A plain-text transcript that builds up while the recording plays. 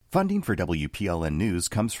Funding for WPLN News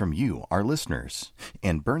comes from you, our listeners,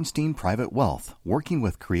 and Bernstein Private Wealth, working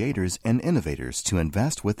with creators and innovators to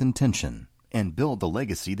invest with intention and build the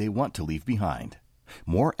legacy they want to leave behind.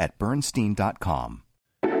 More at Bernstein.com.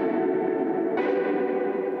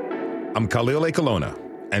 I'm Khalil Ekalona,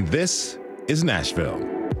 and this is Nashville.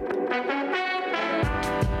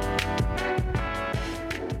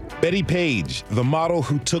 Bettie Page, the model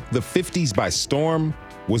who took the 50s by storm,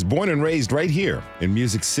 was born and raised right here in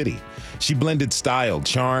Music City. She blended style,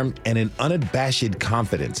 charm, and an unabashed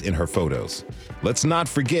confidence in her photos. Let's not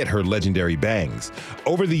forget her legendary bangs.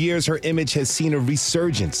 Over the years, her image has seen a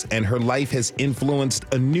resurgence, and her life has influenced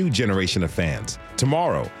a new generation of fans.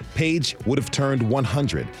 Tomorrow, Page would have turned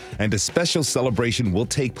 100, and a special celebration will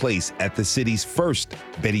take place at the city's first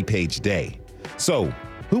Bettie Page Day. So,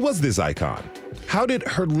 who was this icon? How did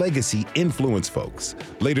her legacy influence folks?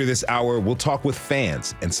 Later this hour, we'll talk with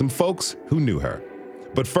fans and some folks who knew her.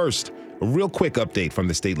 But first, a real quick update from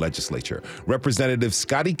the state legislature. Representative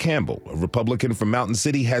Scotty Campbell, a Republican from Mountain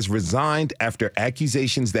City, has resigned after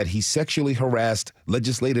accusations that he sexually harassed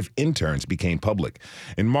legislative interns became public.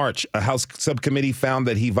 In March, a House subcommittee found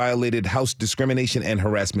that he violated House discrimination and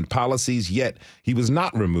harassment policies, yet he was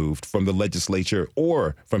not removed from the legislature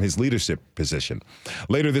or from his leadership position.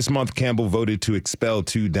 Later this month, Campbell voted to expel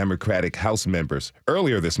two Democratic House members.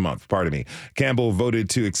 Earlier this month, Campbell voted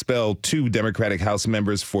to expel two Democratic House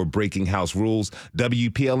members for breaking House rules.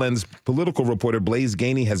 WPLN's political reporter Blaise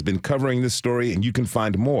Gainey has been covering this story, and you can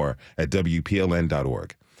find more at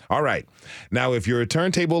WPLN.org. All right. Now, if you're a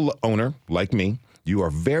turntable owner like me, you are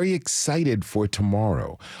very excited for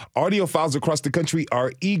tomorrow. Audiophiles across the country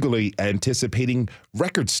are eagerly anticipating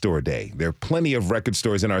Record Store Day. There are plenty of record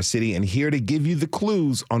stores in our city, and here to give you the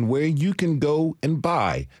clues on where you can go and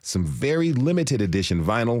buy some very limited edition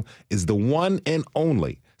vinyl is the one and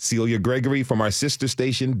only Celia Gregory from our sister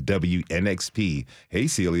station, WNXP. Hey,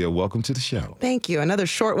 Celia, welcome to the show. Thank you. Another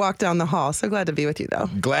short walk down the hall. So glad to be with you, though.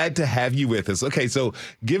 Glad to have you with us. Okay, so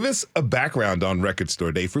give us a background on Record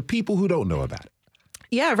Store Day for people who don't know about it.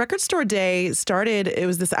 Yeah, Record Store Day started, it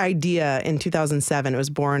was this idea in 2007. It was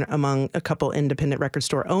born among a couple independent record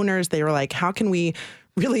store owners. They were like, how can we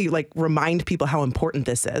really remind people how important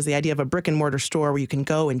this is? The idea of a brick and mortar store where you can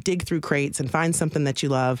go and dig through crates and find something that you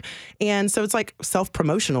love. And so it's like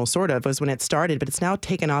self-promotional sort of was when it started, but it's now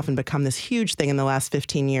taken off and become this huge thing in the last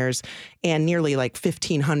 15 years. And nearly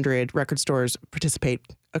 1,500 record stores participate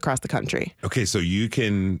across the country. Okay, so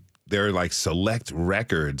there are select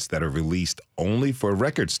records that are released only for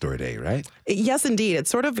Record Store Day, right? Yes, indeed. It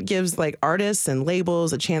sort of gives artists and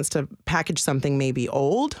labels a chance to package something maybe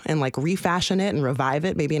old and refashion it and revive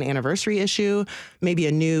it, maybe an anniversary issue, maybe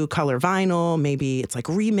a new color vinyl, maybe it's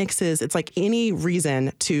remixes. It's any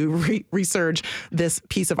reason to resurge this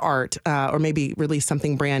piece of art or maybe release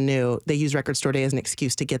something brand new. They use Record Store Day as an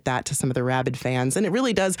excuse to get that to some of the rabid fans. And it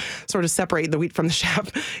really does sort of separate the wheat from the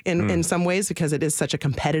chaff in some ways because it is such a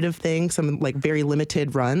competitive thing, some very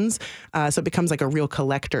limited runs. So it becomes a real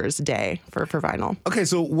collector's day for vinyl. Okay,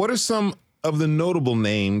 so what are some of the notable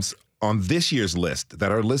names on this year's list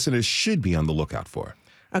that our listeners should be on the lookout for?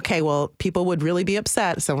 Okay, well, people would really be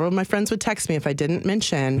upset. Several of my friends would text me if I didn't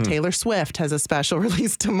mention Taylor Swift has a special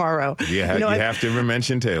release tomorrow. Yeah, you have to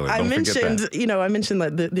mention Taylor. I mentioned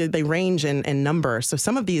that they range in number. So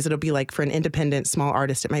some of these, it'll be for an independent small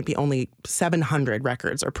artist, it might be only 700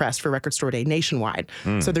 records are pressed for Record Store Day nationwide.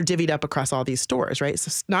 So they're divvied up across all these stores, right?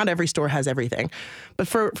 So not every store has everything. But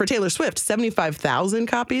for Taylor Swift, 75,000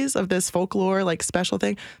 copies of this folklore special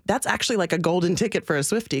thing, that's actually a golden ticket for a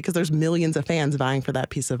Swiftie because there's millions of fans vying for that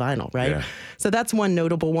piece of vinyl, right? Yeah. So that's one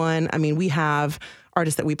notable one. I mean, we have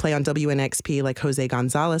artists that we play on WNXP, like Jose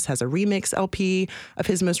Gonzalez has a remix LP of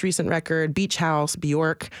his most recent record, Beach House,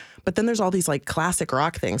 Bjork. But then there's all these classic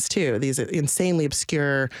rock things too, these insanely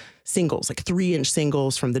obscure singles, 3-inch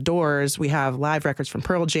singles from The Doors. We have live records from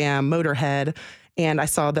Pearl Jam, Motorhead. And I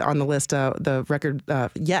saw that on the list, the record,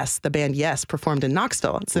 Yes, the band Yes, performed in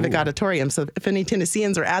Knoxville at Civic Auditorium. So if any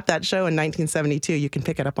Tennesseans are at that show in 1972, you can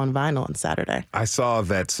pick it up on vinyl on Saturday. I saw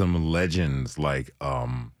that some legends like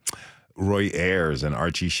Roy Ayers and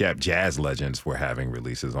Archie Shepp, jazz legends, were having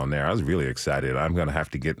releases on there. I was really excited. I'm going to have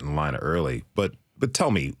to get in line early. But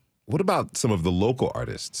tell me, What about some of the local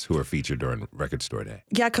artists who are featured during Record Store Day?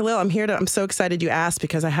 Yeah, Khalil, I'm so excited you asked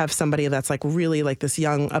because I have somebody that's like really like this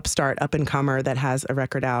young upstart up-and-comer that has a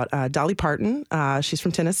record out. Dolly Parton, she's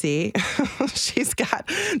from Tennessee. She's got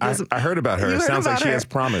this, I heard about her. It sounds like she has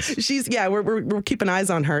promise. We're keeping eyes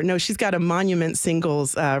on her. No, she's got a monument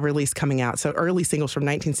singles release coming out. So early singles from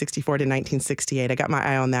 1964 to 1968. I got my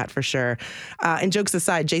eye on that for sure. And jokes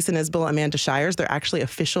aside, Jason Isbell, Amanda Shires, they're actually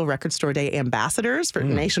official Record Store Day ambassadors for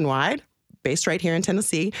nationwide. Based right here in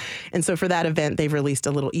Tennessee. And so for that event, they've released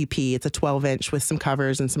a little EP. It's a 12-inch with some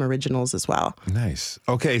covers and some originals as well. Nice.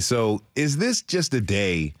 Okay, so is this just a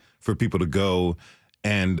day for people to go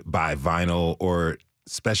and buy vinyl or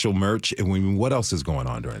special merch? And what else is going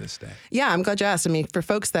on during this day? Yeah, I'm glad you asked. I mean, for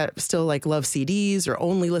folks that still like love CDs or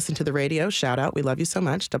only listen to the radio, shout out. We love you so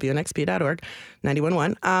much. WNXP.org,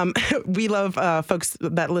 91.1. We love folks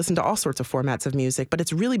that listen to all sorts of formats of music, but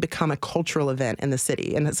it's really become a cultural event in the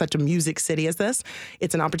city. And it's such a music city as this.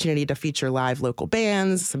 It's an opportunity to feature live local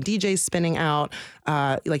bands, some DJs spinning out,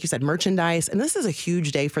 like you said, merchandise. And this is a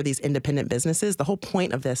huge day for these independent businesses. The whole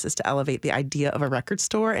point of this is to elevate the idea of a record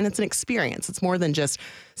store, and it's an experience. It's more than just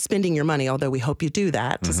spending your money, although we hope you do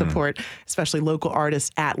that to support especially local artists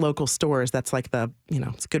at local stores. That's like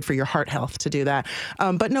it's good for your heart health to do that.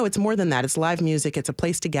 But no, it's more than that. It's live music. It's a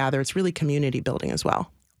place to gather. It's really community building as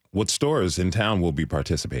well. What stores in town will be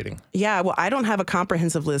participating? Yeah, well, I don't have a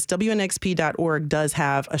comprehensive list. WNXP.org does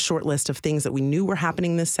have a short list of things that we knew were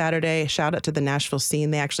happening this Saturday. Shout out to the Nashville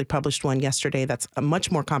scene. They actually published one yesterday that's a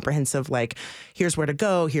much more comprehensive, like, here's where to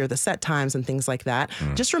go, here are the set times and things like that.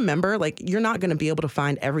 Just remember, like, you're not going to be able to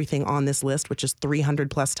find everything on this list, which is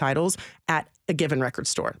 300 plus titles, at a given record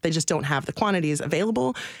store. They just don't have the quantities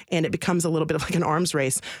available, and it becomes a little bit of like an arms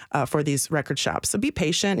race for these record shops. So be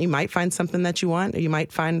patient. You might find something that you want, or you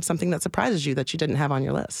might find something that surprises you that you didn't have on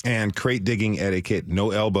your list. And crate digging etiquette,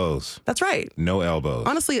 no elbows. That's right. No elbows.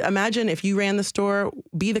 Honestly, imagine if you ran the store,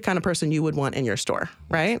 be the kind of person you would want in your store,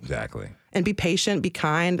 right? Exactly. And be patient, be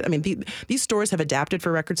kind. I mean, these stores have adapted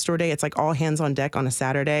for Record Store Day. It's like all hands on deck on a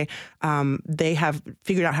Saturday. They have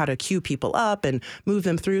figured out how to queue people up and move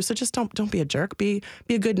them through. So just don't be a jerk. Be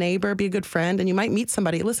a good neighbor. Be a good friend. And you might meet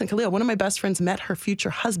somebody. Listen, Khalil, one of my best friends met her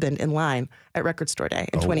future husband in line at Record Store Day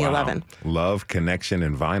in 2011. Wow. Love, connection,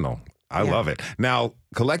 and vinyl. I love it. Now,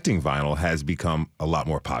 collecting vinyl has become a lot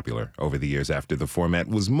more popular over the years after the format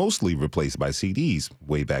was mostly replaced by CDs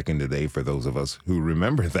way back in the day, for those of us who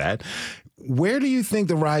remember that. Where do you think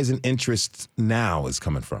the rise in interest now is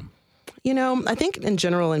coming from? You know, I think in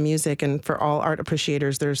general in music and for all art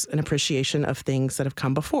appreciators, there's an appreciation of things that have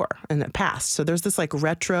come before and that passed. So there's this like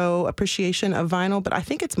retro appreciation of vinyl, but I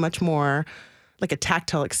think it's much more like a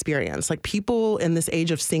tactile experience. Like people in this age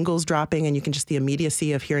of singles dropping, and you can just the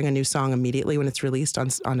immediacy of hearing a new song immediately when it's released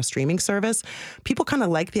on a streaming service. People kind of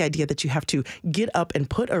like the idea that you have to get up and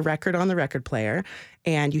put a record on the record player,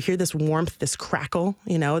 and you hear this warmth, this crackle,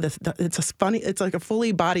 you know, it's like a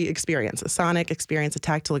fully body experience, a sonic experience, a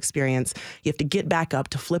tactile experience. You have to get back up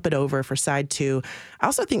to flip it over for side two. I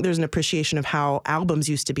also think there's an appreciation of how albums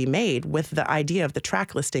used to be made with the idea of the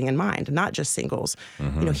track listing in mind, not just singles.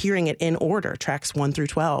 You know, hearing it in order, tracks 1 through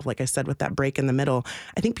 12, like I said, with that break in the middle.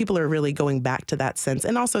 I think people are really going back to that sense.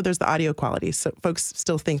 And also there's the audio quality. So folks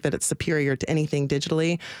still think that it's superior to anything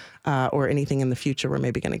digitally or anything in the future we're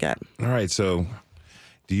maybe going to get. All right. So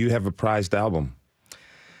do you have a prized album?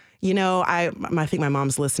 You know, I think my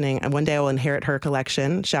mom's listening, and one day I will inherit her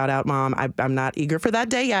collection. Shout out, Mom. I'm not eager for that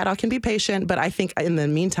day yet. I can be patient, but I think in the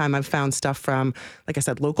meantime, I've found stuff from, like I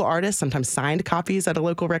said, local artists, sometimes signed copies at a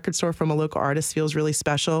local record store from a local artist feels really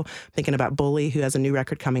special. Thinking about Bully, who has a new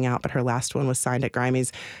record coming out, but her last one was signed at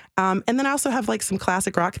Grimey's. And then I also have like some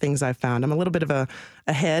classic rock things I've found. I'm a little bit of a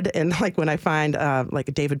head, and like when I find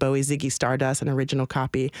like David Bowie, Ziggy Stardust, an original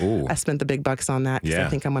copy, Ooh. I spent the big bucks on that because I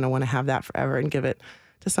think I'm going to want to have that forever and give it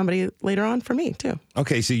to somebody later on for me, too.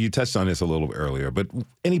 Okay, so you touched on this a little earlier, but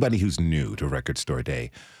anybody who's new to Record Store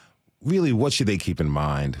Day, really, what should they keep in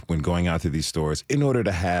mind when going out to these stores in order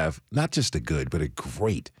to have not just a good, but a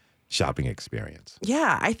great shopping experience?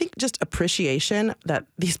 Yeah, I think just appreciation that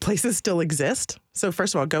these places still exist. So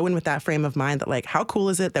first of all, go in with that frame of mind that like, how cool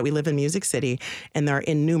is it that we live in Music City and there are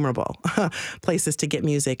innumerable places to get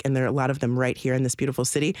music, and there are a lot of them right here in this beautiful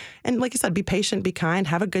city. And like you said, be patient, be kind,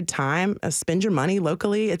 have a good time, spend your money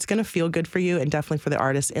locally. It's going to feel good for you, and definitely for the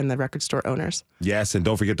artists and the record store owners. Yes, and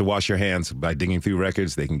don't forget to wash your hands by digging through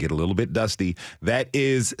records. They can get a little bit dusty. That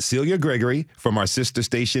is Celia Gregory from our sister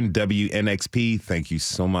station, WNXP. Thank you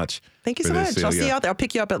so much. Thank you so much. Celia. I'll see you out there. I'll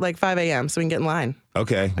pick you up at like 5 a.m. so we can get in line.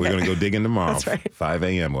 Okay, we're going to go digging tomorrow. That's right. 5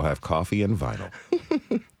 a.m. We'll have coffee and vinyl.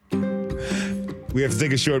 We have to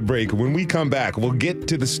take a short break. When we come back, we'll get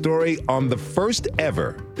to the story on the first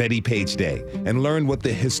ever Bettie Page Day and learn what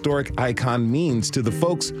the historic icon means to the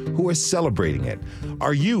folks who are celebrating it.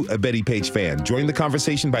 Are you a Bettie Page fan? Join the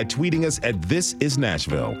conversation by tweeting us at This Is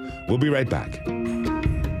Nashville. We'll be right back.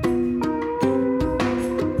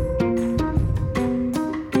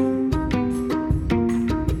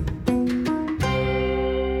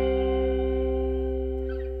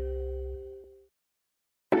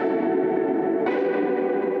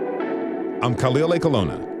 I'm Khalil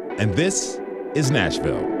Ekalona, and this is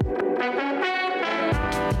Nashville.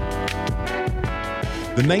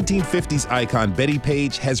 The 1950s icon Bettie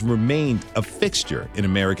Page has remained a fixture in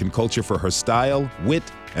American culture for her style, wit,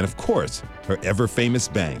 and of course, her ever-famous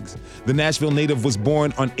bangs. The Nashville native was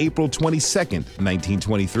born on April 22nd,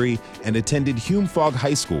 1923, and attended Hume Fogg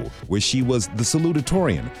High School, where she was the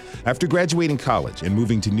salutatorian. After graduating college and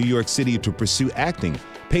moving to New York City to pursue acting,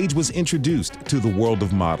 Page was introduced to the world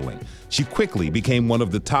of modeling. She quickly became one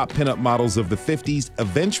of the top pinup models of the 50s,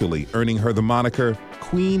 eventually earning her the moniker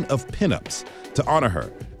Queen of Pinups. To honor her,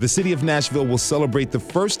 the city of Nashville will celebrate the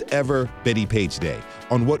first ever Bettie Page Day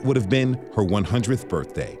on what would have been her 100th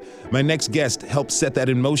birthday. My next guest helped set that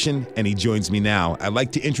in motion, and he joins me now. I'd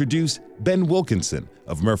like to introduce Ben Wilkinson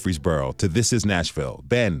of Murfreesboro to This Is Nashville.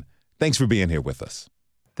 Ben, thanks for being here with us.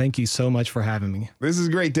 Thank you so much for having me. This is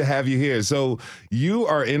great to have you here. So you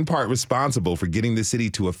are in part responsible for getting the city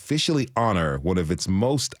to officially honor one of its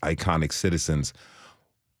most iconic citizens.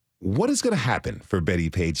 What is going to happen for Bettie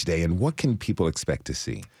Page Day, and what can people expect to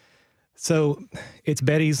see? So it's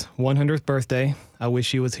Bettie's 100th birthday. I wish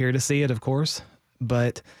she was here to see it, of course,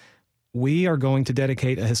 but we are going to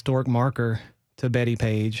dedicate a historic marker to Bettie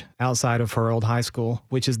Page outside of her old high school,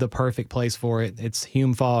 which is the perfect place for it. It's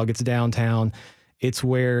Hume Fogg. It's downtown. It's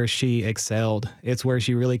where she excelled. It's where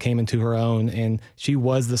she really came into her own, and she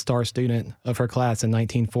was the star student of her class in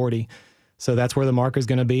 1940. So that's where the marker is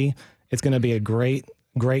going to be. It's going to be a great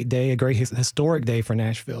day, a great historic day for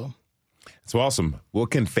Nashville. It's awesome.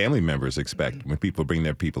 What can family members expect when people bring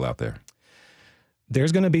their people out there?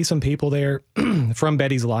 There's going to be some people there from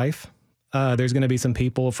Bettie's life. There's going to be some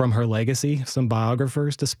people from her legacy, some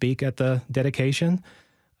biographers to speak at the dedication.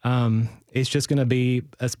 It's just going to be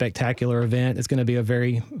a spectacular event. It's going to be a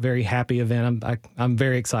very, very happy event. I'm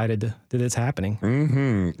very excited that it's happening.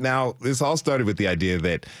 Mm-hmm. Now, this all started with the idea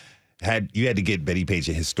that you had to get Bettie Page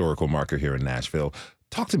a historical marker here in Nashville.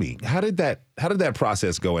 Talk to me. How did that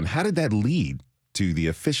process go, and how did that lead to the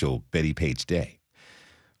official Bettie Page Day?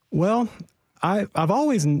 Well, I've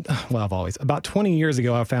always, about 20 years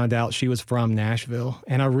ago, I found out she was from Nashville,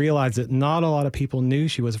 and I realized that not a lot of people knew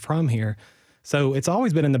she was from here. So it's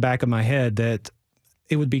always been in the back of my head that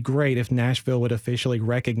it would be great if Nashville would officially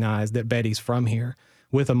recognize that Bettie's from here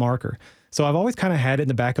with a marker. So I've always kind of had it in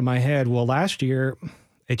the back of my head. Well, last year,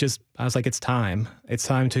 I was like, it's time. It's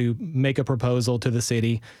time to make a proposal to the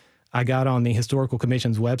city. I got on the Historical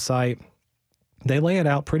Commission's website. They lay it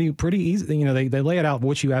out pretty easy. You know, they lay it out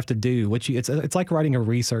what you have to do. It's like writing a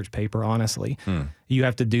research paper, honestly. You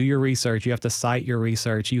have to do your research. You have to cite your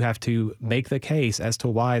research. You have to make the case as to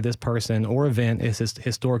why this person or event is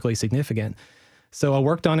historically significant. So I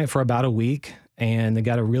worked on it for about a week, and I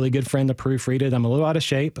got a really good friend to proofread it. I'm a little out of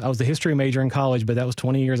shape. I was a history major in college, but that was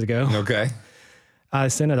 20 years ago. Okay. I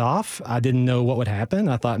sent it off. I didn't know what would happen.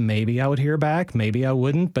 I thought maybe I would hear back, maybe I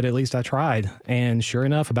wouldn't, but at least I tried. And sure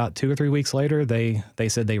enough, about 2 or 3 weeks later, they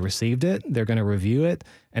said they received it. They're going to review it.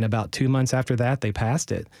 And about 2 months after that, they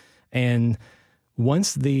passed it. And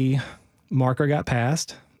once the marker got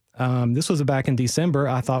passed, this was back in December,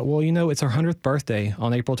 I thought, well, it's her 100th birthday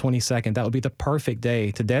on April 22nd. That would be the perfect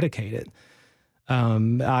day to dedicate it.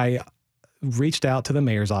 I reached out to the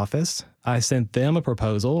mayor's office. I sent them a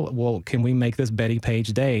proposal. Well, can we make this Bettie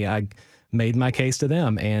Page Day? I made my case to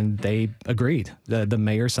them, and they agreed. The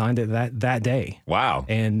mayor signed it that day. Wow!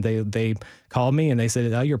 And they called me and they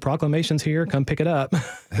said, "Oh, your proclamation's here. Come pick it up."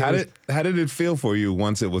 How did it feel for you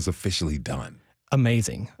once it was officially done?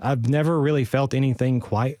 Amazing. I've never really felt anything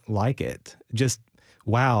quite like it. Just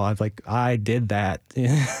wow! I did that.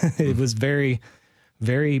 It was very,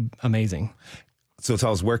 very amazing. So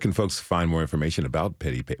tell us, where can folks find more information about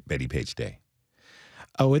Bettie Page Day?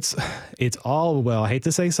 Oh, it's all, well, I hate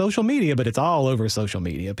to say social media, but it's all over social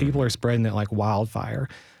media. People are spreading it like wildfire.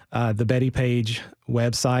 The Bettie Page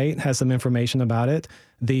website has some information about it.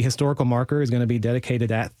 The historical marker is going to be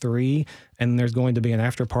dedicated at 3, and there's going to be an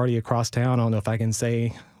after party across town. I don't know if I can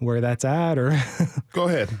say where that's at or... Go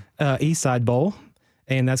ahead. East Side Bowl.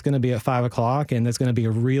 And that's going to be at 5 o'clock, and that's going to be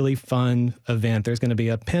a really fun event. There's going to be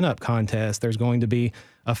a pinup contest. There's going to be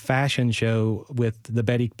a fashion show with the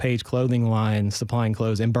Bettie Page clothing line supplying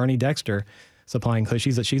clothes, and Bernie Dexter. supplying clothes.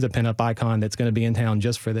 She's a pinup icon that's going to be in town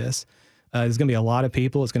just for this. There's going to be a lot of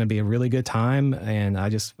people. It's going to be a really good time. And I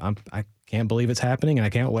can't believe it's happening, and I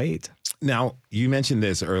can't wait. Now, you mentioned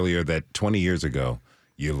this earlier that 20 years ago,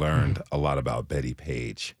 you learned a lot about Bettie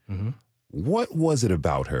Page. Mm-hmm. What was it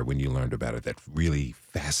about her when you learned about her that really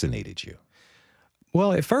fascinated you?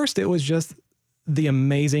 Well, at first it was just the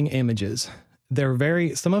amazing images.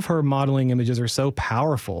 Some of her modeling images are so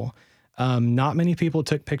powerful. Not many people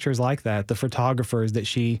took pictures like that. The photographers that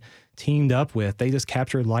she teamed up with, they just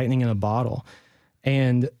captured lightning in a bottle.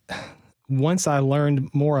 And once I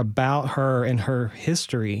learned more about her and her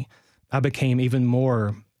history, I became even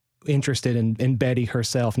more interested in Bettie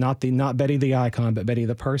herself, not Bettie the icon, but Bettie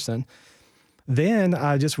the person. Then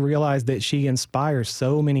I just realized that she inspires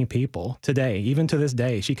so many people today, even to this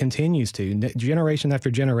day. She continues to. Generation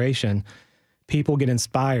after generation, people get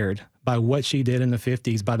inspired by what she did in the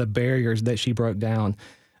 50s, by the barriers that she broke down.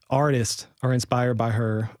 Artists are inspired by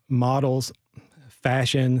her. Models,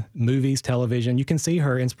 fashion, movies, television. You can see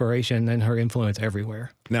her inspiration and her influence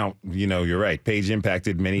everywhere. Now, you're right. Page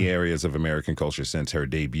impacted many areas of American culture since her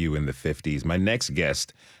debut in the 50s. My next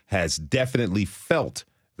guest has definitely felt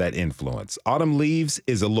that influence. Autumn Leaves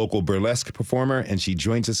is a local burlesque performer, and she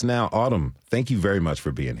joins us now. Autumn, thank you very much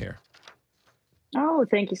for being here. Oh,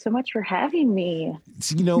 thank you so much for having me.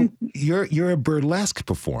 So, you're a burlesque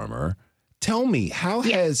performer. Tell me, how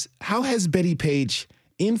has Bettie Page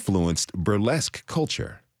influenced burlesque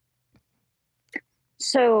culture?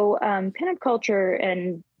 So, pinup culture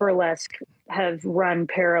and burlesque have run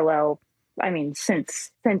parallel,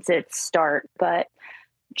 since its start, but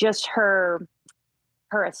just her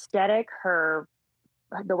aesthetic,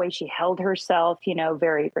 the way she held herself,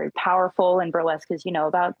 very, very powerful. And burlesque is,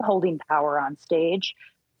 about holding power on stage.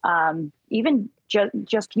 Even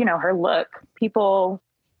just, her look. People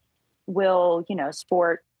will,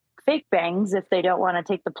 sport fake bangs if they don't want to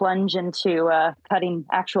take the plunge into cutting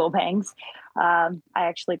actual bangs. I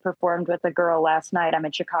actually performed with a girl last night. I'm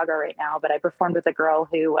in Chicago right now, but I performed with a girl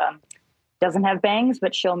who doesn't have bangs,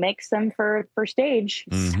 but she'll make them for stage.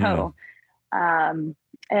 Mm-hmm. So,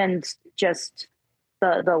 and just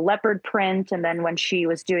the leopard print. And then when she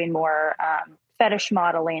was doing more fetish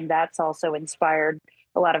modeling, that's also inspired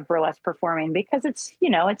a lot of burlesque performing, because it's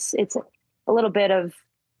a little bit of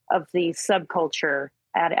the subculture,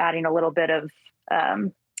 adding a little bit of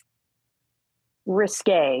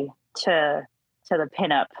risque to the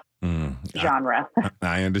pinup genre.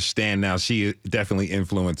 I understand now. She definitely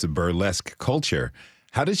influenced burlesque culture.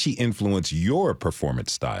 How did she influence your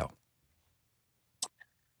performance style?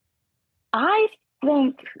 I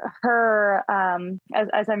think her,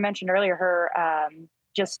 as I mentioned earlier, her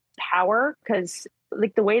just power, because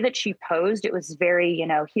like the way that she posed, it was very,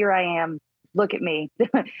 here I am, look at me.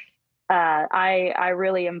 I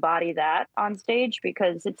really embody that on stage,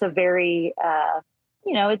 because it's a very,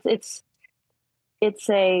 it's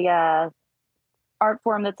a art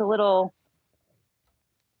form that's a little,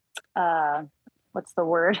 what's the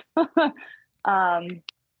word?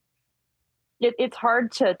 It's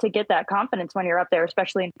hard to get that confidence when you're up there,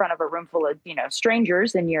 especially in front of a room full of,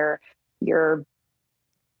 strangers, and you're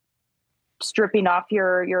stripping off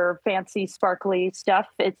your fancy, sparkly stuff.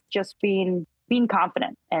 It's just being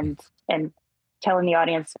confident and telling the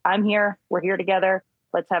audience, I'm here, we're here together.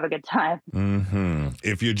 Let's have a good time. Mm-hmm.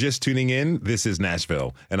 If you're just tuning in, this is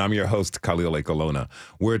Nashville, and I'm your host, Khalil Ekolona.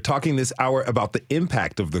 We're talking this hour about the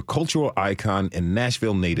impact of the cultural icon and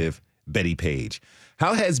Nashville native, Bettie Page.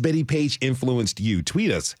 How has Bettie Page influenced you?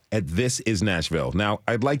 Tweet us at This Is Nashville. Now,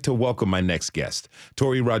 I'd like to welcome my next guest.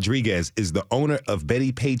 Tori Rodriguez is the owner of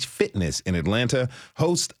Bettie Page Fitness in Atlanta,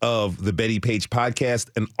 host of the Bettie Page podcast,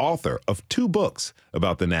 and author of 2 books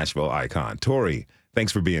about the Nashville icon. Tori,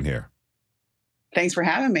 thanks for being here. Thanks for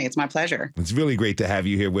having me. It's my pleasure. It's really great to have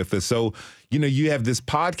you here with us. So, you have this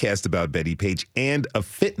podcast about Bettie Page and a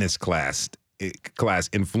fitness class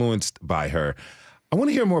influenced by her. I want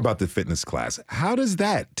to hear more about the fitness class. How does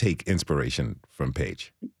that take inspiration from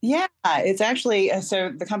Page? Yeah, it's actually,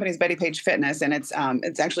 so the company is Bettie Page Fitness, and it's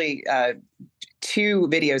actually 2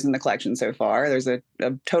 videos in the collection so far. There's a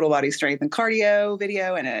total body strength and cardio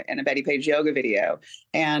video and a Bettie Page yoga video.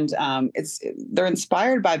 And they're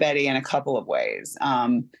inspired by Bettie in a couple of ways.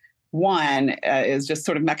 One is just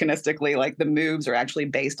sort of mechanistically, like the moves are actually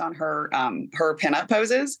based on her pinup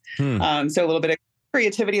poses. So a little bit of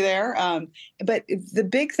creativity there. But the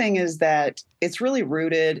big thing is that it's really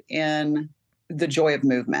rooted in the joy of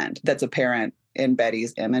movement that's apparent in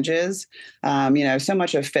Bettie's images. So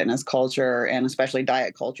much of fitness culture, and especially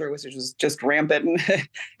diet culture, which is just rampant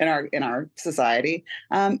in our society,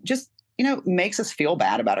 just makes us feel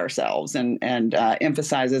bad about ourselves and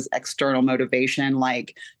emphasizes external motivation,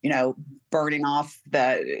 like, burning off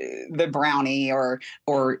the brownie or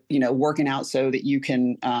working out so that you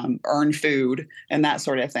can earn food and that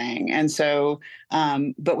sort of thing. And so,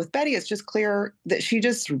 but with Bettie, it's just clear that she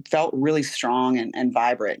just felt really strong and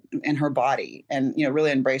vibrant in her body, and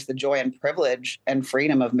really embraced the joy and privilege and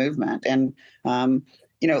freedom of movement. And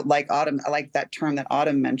like Autumn, I like that term that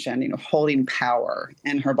Autumn mentioned, holding power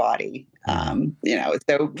in her body.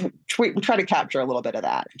 So we try to capture a little bit of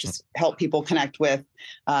that, just help people connect with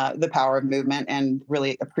the power of movement and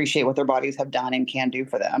really appreciate what their bodies have done and can do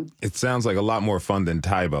for them. It sounds like a lot more fun than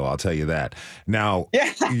Taibo, I'll tell you that. Now,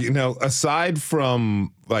 aside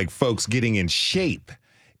from like folks getting in shape,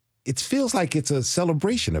 it feels like it's a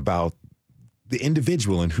celebration about the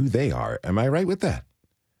individual and who they are. Am I right with that?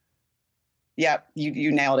 Yep,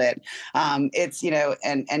 you nailed it. It's,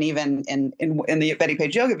 and even in the Bettie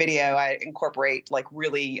Page yoga video, I incorporate like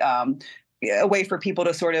really a way for people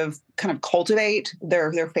to sort of kind of cultivate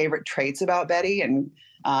their favorite traits about Bettie and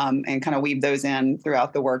kind of weave those in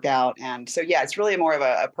throughout the workout. And so, yeah, it's really more of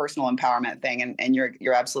a personal empowerment thing. And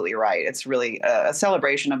you're absolutely right. It's really a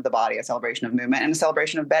celebration of the body, a celebration of movement, and a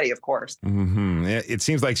celebration of Bettie, of course. Mm-hmm. It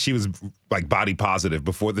seems like she was like body positive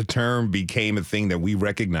before the term became a thing that we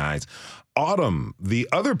recognize. Autumn, the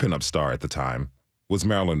other pinup star at the time, was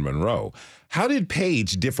Marilyn Monroe. How did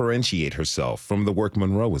Page differentiate herself from the work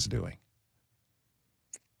Monroe was doing?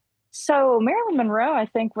 So Marilyn Monroe, I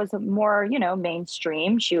think, was more,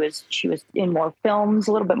 mainstream. She was in more films,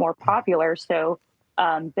 a little bit more popular. So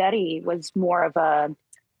Bettie was more of a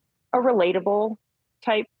relatable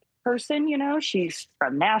type person. She's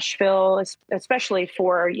from Nashville, especially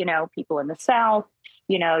for, people in the South.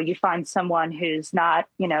 You find someone who's not,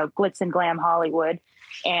 glitz and glam Hollywood,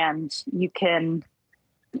 and you can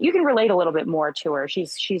relate a little bit more to her.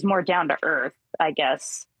 She's more down to earth, I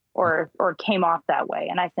guess, or came off that way.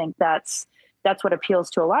 And I think that's what appeals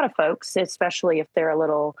to a lot of folks, especially if they're a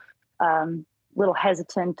little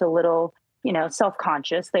hesitant, a little,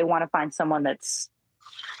 self-conscious. They want to find someone that's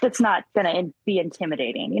not going to be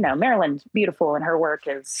intimidating. Marilyn's beautiful and her work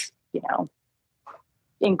is,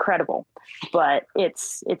 incredible, but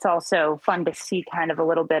it's also fun to see kind of a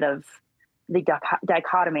little bit of the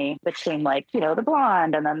dichotomy between, like, the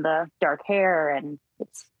blonde and then the dark hair. And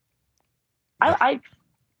it's, I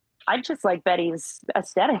just like Bettie's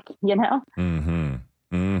aesthetic, Mm-hmm.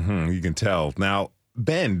 Mm-hmm. You can tell. Now,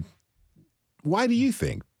 Ben, why do you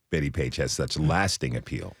think Bettie Page has such lasting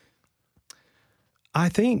appeal?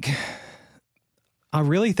 I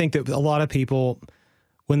really think that a lot of people,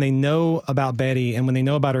 when they know about Bettie and when they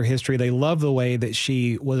know about her history, they love the way that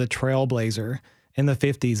she was a trailblazer in the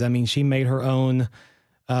 50s. I mean, she made her own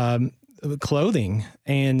clothing,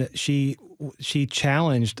 and she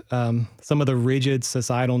challenged some of the rigid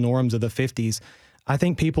societal norms of the 50s. I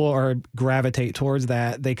think people gravitate towards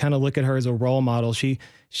that. They kind of look at her as a role model. She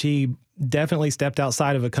definitely stepped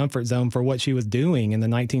outside of a comfort zone for what she was doing in the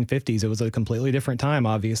 1950s. It was a completely different time,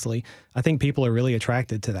 obviously. I think people are really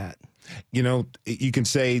attracted to that. You can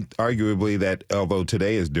say arguably that although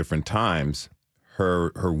today is different times,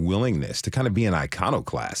 her willingness to kind of be an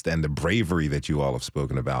iconoclast and the bravery that you all have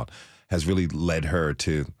spoken about has really led her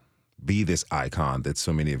to be this icon that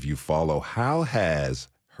so many of you follow. How has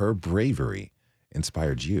her bravery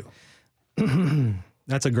inspired you?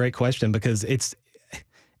 That's a great question, because it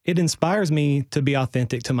inspires me to be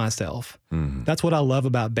authentic to myself. Mm-hmm. That's what I love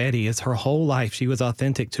about Bettie, is her whole life she was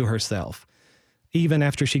authentic to herself. Even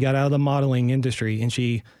after she got out of the modeling industry and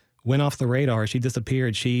she went off the radar, she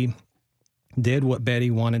disappeared, she did what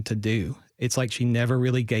Bettie wanted to do. It's like she never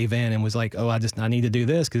really gave in and was like, oh, I need to do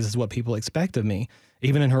this because this is what people expect of me.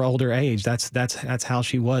 Even in her older age, that's how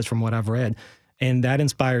she was, from what I've read. And that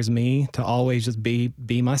inspires me to always just be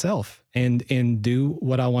myself and do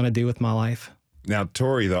what I want to do with my life. Now,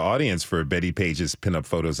 Tori, the audience for Bettie Page's pinup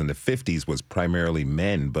photos in the 50s was primarily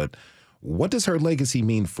men, but what does her legacy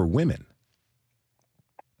mean for women?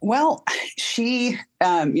 Well, she,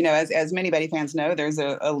 as many Bettie fans know, there's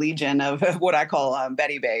a legion of what I call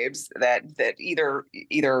Bettie babes that either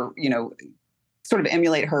sort of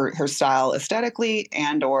emulate her style aesthetically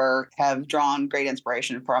and or have drawn great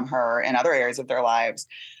inspiration from her in other areas of their lives.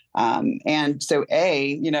 And so,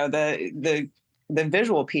 the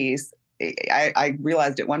visual piece, I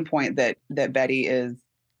realized at one point that Bettie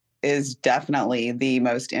is definitely the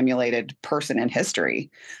most emulated person in history.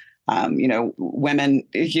 Women,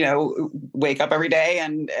 wake up every day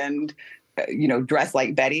and dress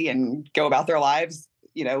like Bettie and go about their lives,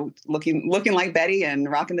 looking like Bettie and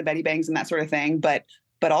rocking the Bettie bangs and that sort of thing. But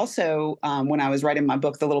but also when I was writing my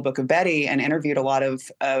book, The Little Book of Betty, and interviewed a lot of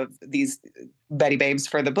these Betty babes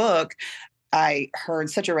for the book, I heard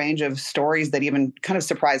such a range of stories that even kind of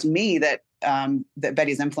surprised me that that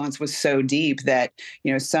Betty's influence was so deep that,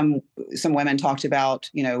 some women talked about,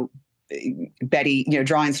 Betty,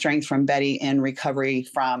 drawing strength from Betty in recovery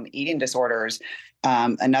from eating disorders.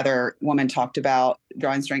 Another woman talked about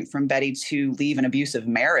drawing strength from Betty to leave an abusive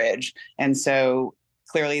marriage. And so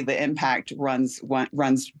clearly the impact runs,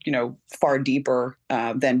 far deeper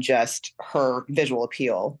than just her visual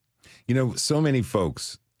appeal. So many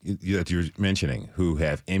folks that you're mentioning who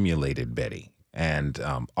have emulated Betty. And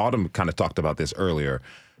Autumn kind of talked about this earlier.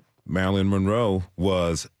 Marilyn Monroe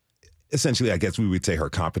was essentially, I guess we would say, her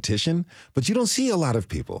competition, but you don't see a lot of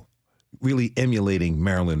people really emulating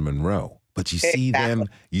Marilyn Monroe. But you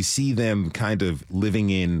see them kind of living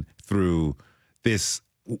in through this,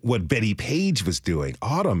 what Bettie Page was doing.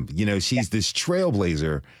 Autumn, she's this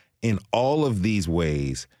trailblazer in all of these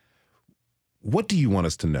ways. What do you want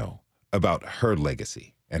us to know about her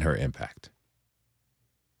legacy and her impact?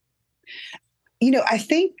 I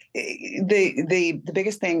think the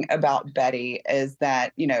biggest thing about Betty is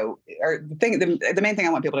that, or the main thing I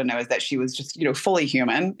want people to know is that she was just, fully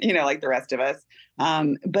human, like the rest of us.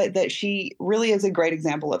 But that she really is a great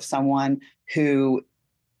example of someone who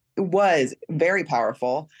was very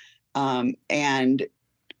powerful, and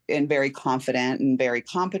very confident and very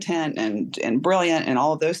competent and brilliant and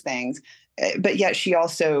all of those things. But yet she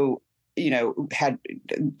also, had,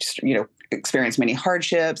 experienced many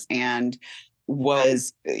hardships and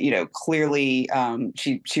was, clearly,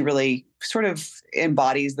 she really sort of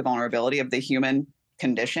embodies the vulnerability of the human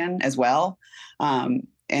condition as well.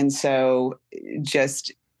 And so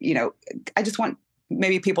just, I just want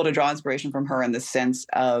maybe people to draw inspiration from her in the sense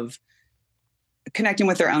of connecting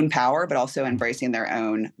with their own power, but also embracing their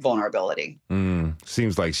own vulnerability.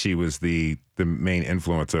 Seems like she was the main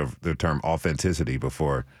influence of the term authenticity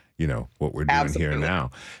before, what we're doing Absolutely. here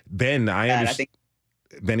now. Ben,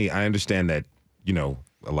 Benny, I understand that,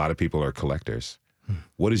 a lot of people are collectors.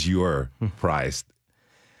 What is your prize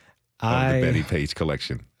of the Bettie Page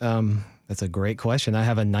collection? That's a great question. I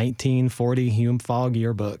have a 1940 Hume Fogg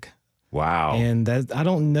yearbook. Wow. And I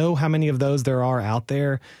don't know how many of those there are out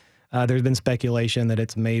there. There's been speculation that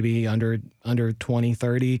it's maybe under 20,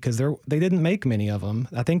 30, because they didn't make many of them.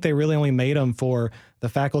 I think they really only made them for the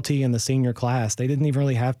faculty and the senior class. They didn't even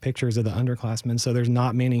really have pictures of the underclassmen, so there's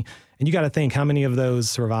not many. And you got to think how many of those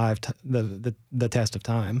survived the test of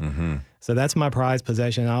time. Mm-hmm. So that's my prized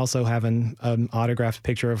possession. I also have an autographed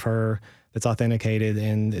picture of her that's authenticated,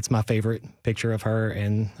 and it's my favorite picture of her.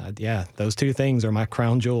 And those two things are my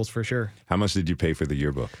crown jewels for sure. How much did you pay for the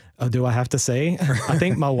yearbook? Oh, do I have to say? I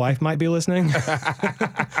think my wife might be listening.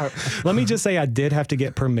 Let me just say I did have to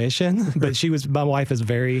get permission, but my wife is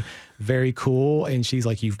very, very cool, and she's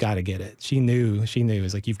like, you've got to get it. She knew.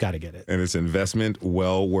 It's like, you've got to get it. And it's investment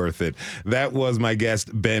well worth it. That was my guest,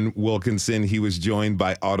 Ben Wilkinson. He was joined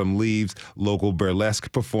by Autumn Leaves, local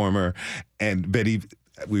burlesque performer, and Betty.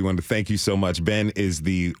 We want to thank you so much. Ben is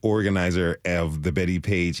the organizer of the Bettie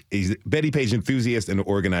Page. He's a Bettie Page enthusiast and the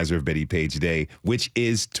organizer of Bettie Page Day, which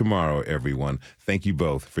is tomorrow, everyone. Thank you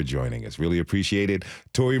both for joining us. Really appreciate it.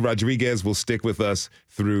 Tori Rodriguez will stick with us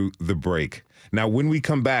through the break. Now, when we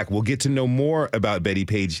come back, we'll get to know more about Bettie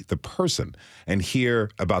Page, the person, and hear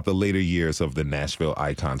about the later years of the Nashville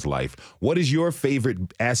icon's life. What is your favorite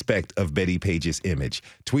aspect of Bettie Page's image?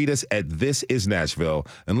 Tweet us at This Is Nashville,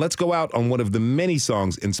 and let's go out on one of the many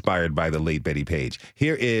songs inspired by the late Bettie Page.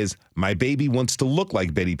 Here is My Baby Wants to Look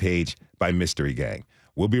Like Bettie Page by Mystery Gang.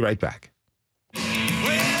 We'll be right back.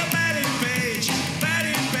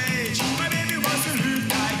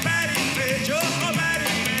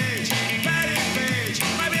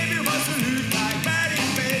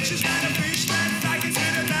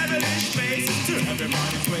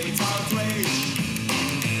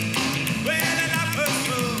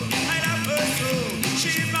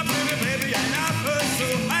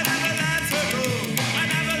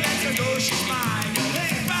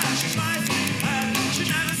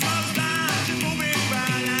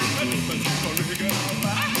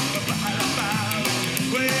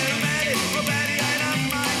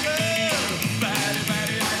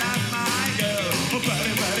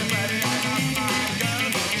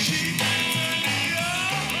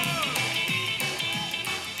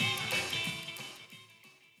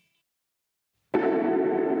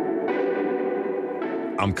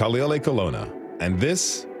 I'm Khalil A. Colonna, and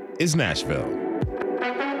this is Nashville.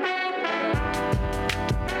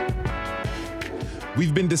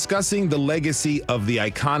 We've been discussing the legacy of the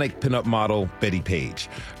iconic pinup model, Bettie Page.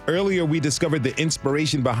 Earlier, we discovered the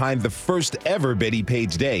inspiration behind the first ever Bettie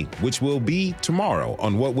Page Day, which will be tomorrow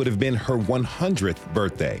on what would have been her 100th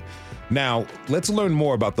birthday. Now, let's learn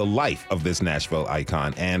more about the life of this Nashville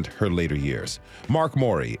icon and her later years. Mark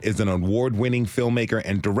Morey is an award-winning filmmaker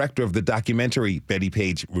and director of the documentary Bettie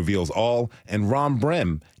Page Reveals All, and Ron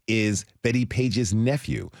Brem is Bettie Page's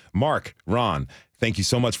nephew. Mark, Ron, thank you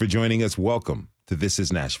so much for joining us. Welcome to This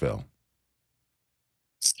is Nashville.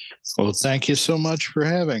 Well, thank you so much for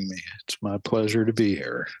having me. It's my pleasure to be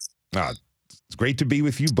here. It's great to be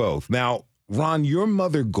with you both. Now, Ron, your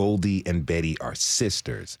mother Goldie and Bettie are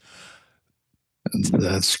sisters.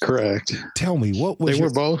 That's correct. Tell me, what was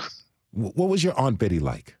your Aunt Bettie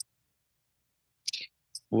like?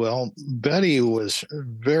 Well, Bettie was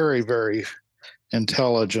very, very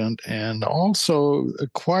intelligent and also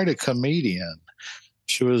quite a comedian.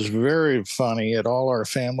 She was very funny at all our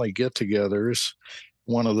family get-togethers.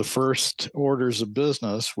 One of the first orders of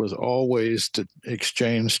business was always to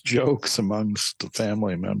exchange jokes amongst the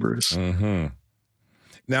family members. Mm-hmm.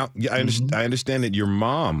 Now, I understand that your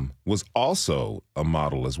mom was also a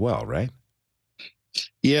model as well, right?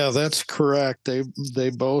 Yeah, that's correct. They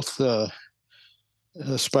both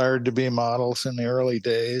aspired to be models in the early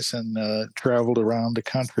days and traveled around the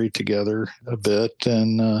country together a bit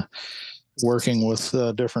and working with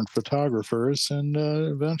different photographers. And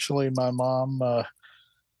eventually my mom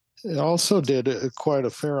also did quite a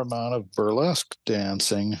fair amount of burlesque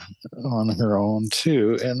dancing on her own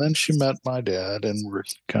too. And then she met my dad and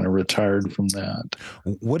kind of retired from that.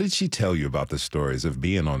 What did she tell you about the stories of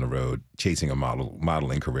being on the road, chasing a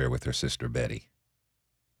modeling career with her sister, Bettie?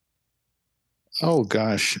 Oh,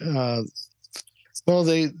 gosh. Well,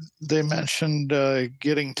 they mentioned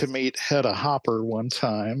getting to meet Hedda Hopper one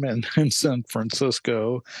time in San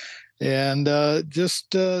Francisco. And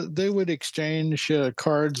they would exchange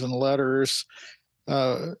cards and letters.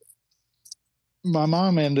 My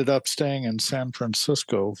mom ended up staying in San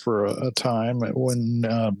Francisco for a time when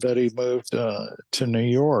Bettie moved to New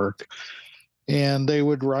York. And they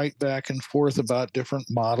would write back and forth about different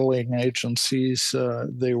modeling agencies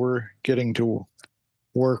they were getting to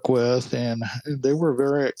work with. And they were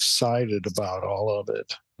very excited about all of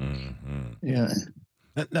it. Mm-hmm. Yeah.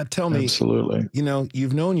 Now tell me, absolutely.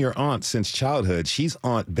 You've known your aunt since childhood. She's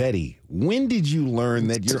Aunt Bettie. When did you learn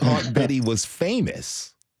that your Aunt Bettie was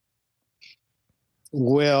famous?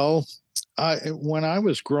 Well, when I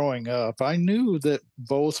was growing up, I knew that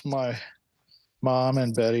both my mom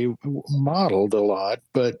and Bettie modeled a lot,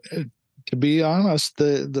 but to be honest,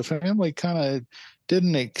 the family kind of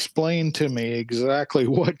didn't explain to me exactly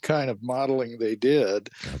what kind of modeling they did.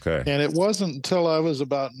 Okay. And it wasn't until I was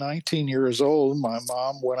about 19 years old, my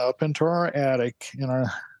mom went up into our attic in our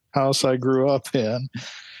house I grew up in,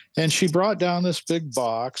 and she brought down this big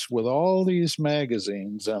box with all these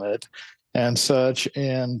magazines in it and such,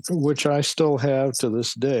 and which I still have to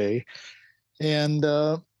this day. And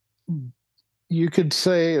you could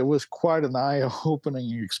say it was quite an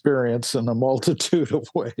eye-opening experience in a multitude of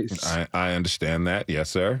ways. I understand that. Yes,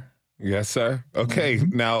 sir. Yes, sir. Okay.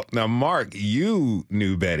 Mm-hmm. Now, Mark, you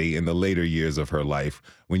knew Bettie in the later years of her life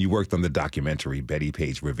when you worked on the documentary Bettie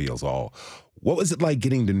Page Reveals All. What was it like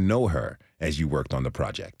getting to know her as you worked on the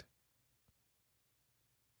project?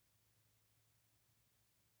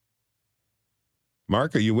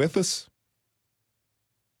 Mark, are you with us?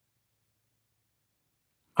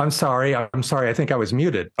 I'm sorry. I think I was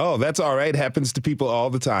muted. Oh, that's all right. Happens to people all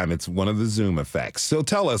the time. It's one of the Zoom effects. So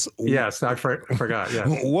tell us. Yes, I forgot.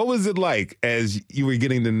 Yes. What was it like as you were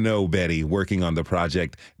getting to know Bettie, working on the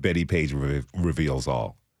project Bettie Page Reveals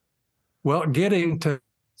All? Well, getting to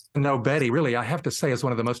know Bettie, really, I have to say, is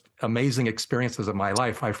one of the most amazing experiences of my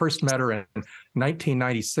life. I first met her in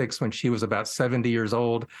 1996 when she was about 70 years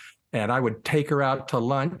old, and I would take her out to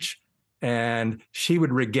lunch. And she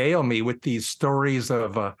would regale me with these stories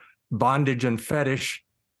of bondage and fetish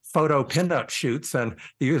photo pinup shoots. And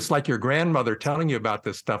it's like your grandmother telling you about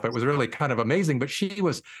this stuff. It was really kind of amazing. But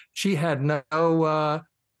she had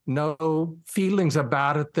no feelings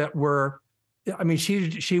about it that were, I mean,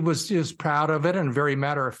 she was just proud of it and very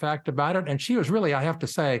matter of fact about it. And she was really, I have to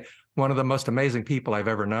say, one of the most amazing people I've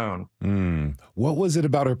ever known. What was it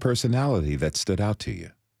about her personality that stood out to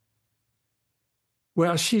you?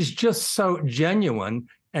 Well, she's just so genuine,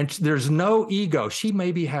 and there's no ego. She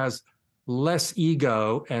maybe has less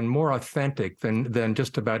ego and more authentic than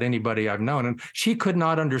just about anybody I've known. And she could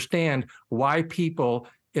not understand why people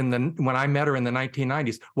when I met her in the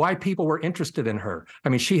 1990s, why people were interested in her. I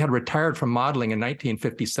mean, she had retired from modeling in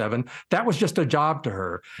 1957. That was just a job to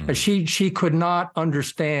her. And she could not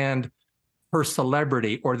understand her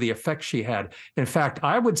celebrity or the effect she had. In fact,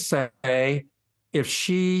 I would say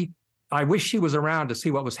I wish she was around to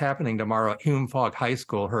see what was happening tomorrow at Hume Fogg High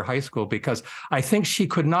School, her high school, because I think she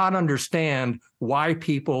could not understand why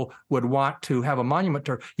people would want to have a monument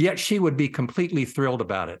to her, yet she would be completely thrilled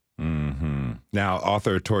about it. Mm-hmm. Now,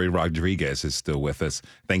 author Tori Rodriguez is still with us.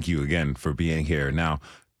 Thank you again for being here. Now,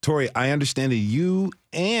 Tori, I understand that you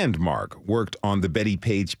and Mark worked on the Bettie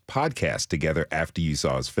Page podcast together after you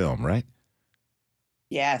saw his film, right?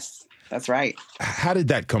 Yes, that's right. How did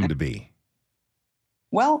that come to be?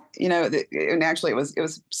 Well, and actually it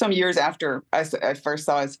was some years after I first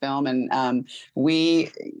saw his film, and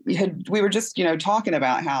we were just, talking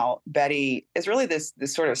about how Bettie is really this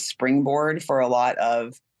sort of springboard for a lot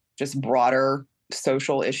of just broader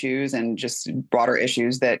social issues and just broader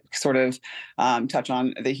issues that sort of touch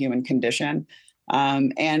on the human condition.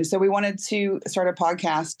 And so we wanted to start a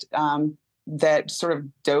podcast that sort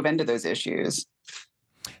of dove into those issues.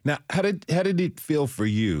 Now, how did it feel for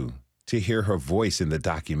you to hear her voice in the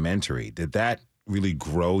documentary? Did that really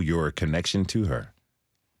grow your connection to her?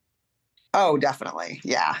 Oh, definitely.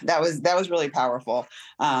 Yeah, that was really powerful.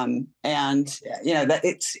 And that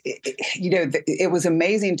it was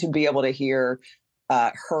amazing to be able to hear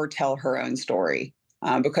her tell her own story,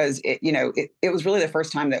 because it was really the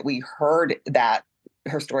first time that we heard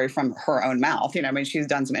her story from her own mouth. She's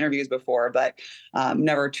done some interviews before, but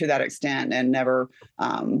never to that extent, and never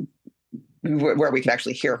where we could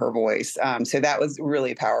actually hear her voice. So that was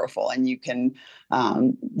really powerful. And you can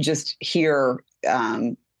just hear,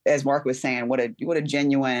 as Mark was saying, what a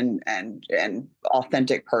genuine and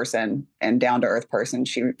authentic person and down to earth person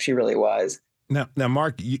she really was. Now,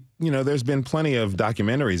 Mark, there's been plenty of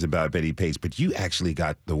documentaries about Bettie Page, but you actually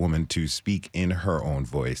got the woman to speak in her own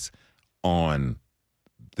voice on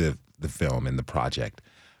the film and the project.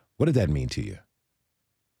 What did that mean to you?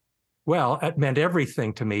 Well, it meant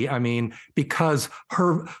everything to me. I mean, because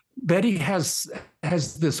Bettie has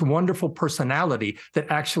this wonderful personality that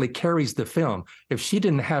actually carries the film. If she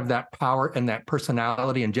didn't have that power and that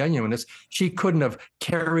personality and genuineness, she couldn't have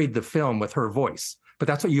carried the film with her voice. But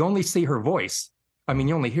that's what you only see her voice. I mean,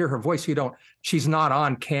 you only hear her voice. She's not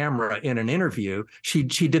on camera in an interview. She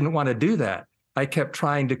didn't want to do that. I kept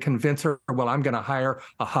trying to convince her, well, I'm going to hire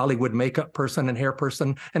a Hollywood makeup person and hair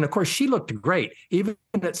person. And of course, she looked great. Even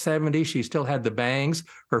at 70, she still had the bangs.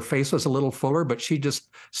 Her face was a little fuller, but she just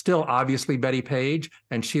still obviously Bettie Page,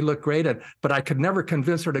 and she looked great. But I could never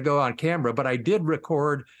convince her to go on camera. But I did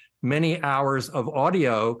record many hours of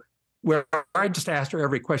audio where I just asked her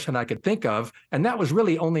every question I could think of. And that was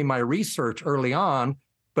really only my research early on.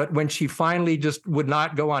 But when she finally just would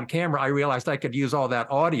not go on camera, I realized I could use all that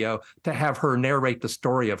audio to have her narrate the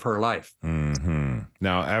story of her life. Mm-hmm.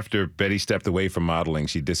 Now, after Bettie stepped away from modeling,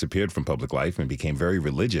 she disappeared from public life and became very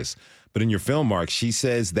religious. But in your film, Mark, she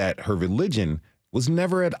says that her religion was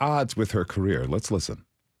never at odds with her career. Let's listen.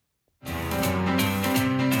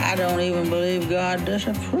 I don't even believe God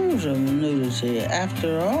disapproves of nudity.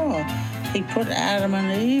 After all, he put Adam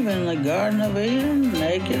and Eve in the Garden of Eden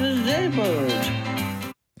naked as jaybirds.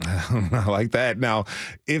 I like that. Now,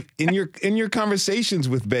 if in your conversations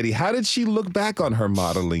with Bettie, how did she look back on her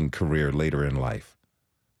modeling career later in life?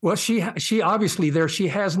 Well, she obviously she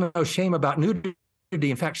has no shame about nudity.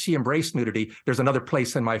 In fact, she embraced nudity. There's another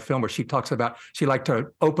place in my film where she talks about she liked to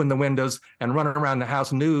open the windows and run around the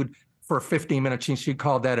house nude for 15 minutes. She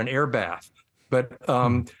called that an air bath. But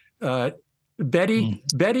Bettie,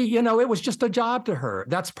 it was just a job to her.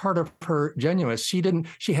 That's part of her genuineness.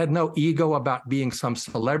 She had no ego about being some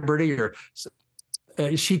celebrity, or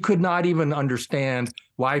she could not even understand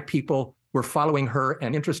why people were following her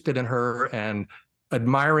and interested in her and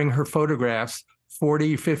admiring her photographs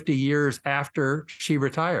 40, 50 years after she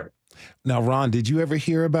retired. Now, Ron, did you ever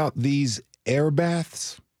hear about these air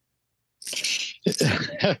baths?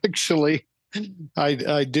 Actually,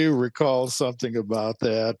 I do recall something about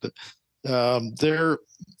that. The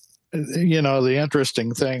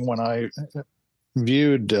interesting thing when I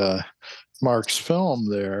viewed Mark's film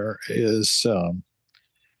there is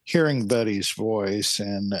hearing Bettie's voice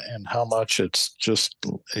and how much it's just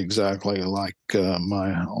exactly like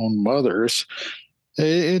my own mother's.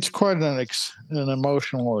 It's quite an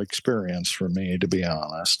emotional experience for me, to be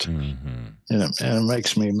honest. Mm-hmm. And it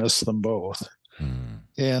makes me miss them both. Mm.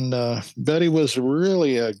 And Bettie was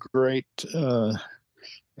really a great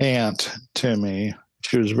aunt to me.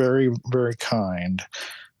 She was very, very kind.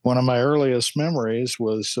 One of my earliest memories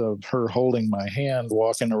was of her holding my hand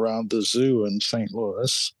walking around the zoo in St.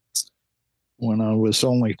 Louis when I was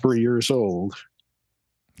only 3 years old.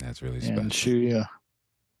 That's really special. And she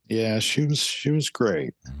was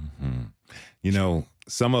great. Mm-hmm.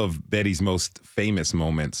 some of Betty's most famous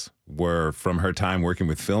moments were from her time working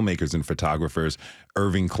with filmmakers and photographers,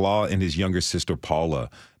 Irving Klaw and his younger sister, Paula.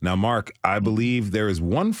 Now, Mark, I believe there is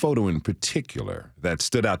one photo in particular that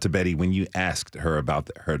stood out to Betty when you asked her about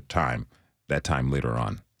her time, that time later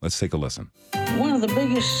on. Let's take a listen. One of the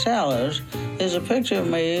biggest sellers is a picture of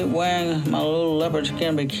me wearing my little leopard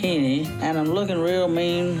skin bikini, and I'm looking real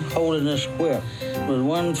mean holding this whip with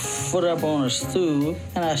one foot up on a stool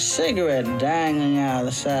and a cigarette dangling out of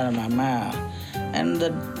the side of my mouth. And the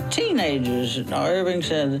teenagers, Irving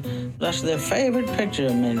said, that's their favorite picture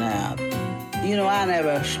of me now. You know, I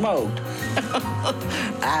never smoked.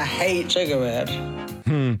 I hate cigarettes.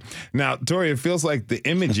 Now, Tori, it feels like the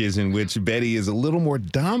images in which Betty is a little more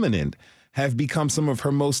dominant have become some of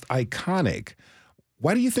her most iconic.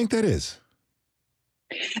 Why do you think that is?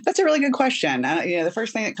 That's a really good question. The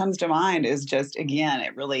first thing that comes to mind is just, again,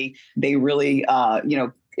 they really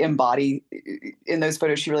embody in those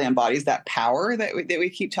photos. She really embodies that power that we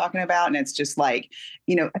keep talking about. And it's just like,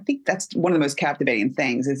 I think that's one of the most captivating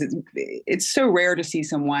things is it's so rare to see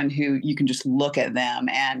someone who you can just look at them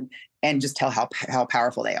and just tell how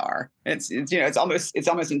powerful they are. It's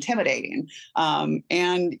almost intimidating.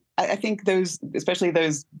 And I think especially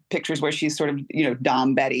those pictures where she's sort of,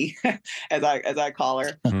 Dom Betty, as I call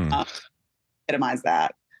her, itemize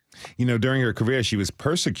that. During her career, she was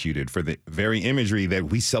persecuted for the very imagery that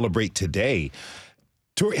we celebrate today.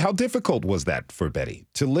 Tori, how difficult was that for Betty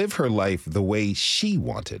to live her life the way she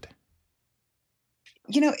wanted?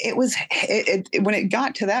 It was when it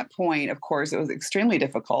got to that point, of course, it was extremely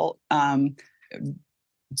difficult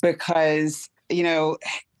because,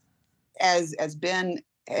 as Ben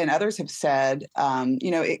and others have said,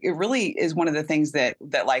 it really is one of the things that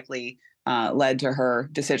likely led to her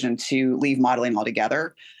decision to leave modeling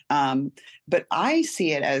altogether. But I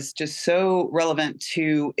see it as just so relevant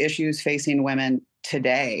to issues facing women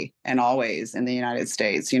today and always in the United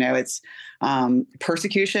States. It's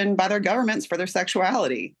persecution by their governments for their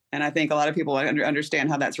sexuality. And I think a lot of people understand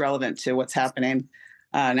how that's relevant to what's happening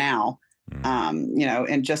now,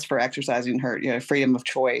 and just for exercising her freedom of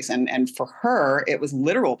choice. And for her, it was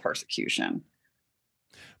literal persecution.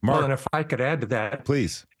 Mark, well, and if I could add to that.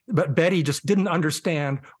 Please. But Betty just didn't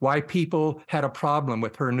understand why people had a problem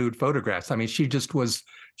with her nude photographs. I mean,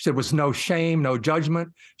 there was no shame, no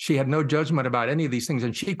judgment. She had no judgment about any of these things,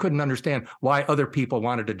 and she couldn't understand why other people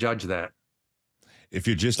wanted to judge that.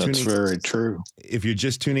 That's very true. If you're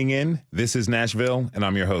just tuning in, this is Nashville, and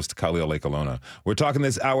I'm your host, Khalil Lekalona. We're talking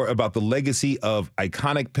this hour about the legacy of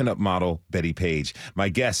iconic pinup model Bettie Page. My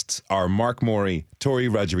guests are Mark Morey, Tori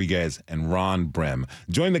Rodriguez, and Ron Brem.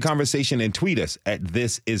 Join the conversation and tweet us at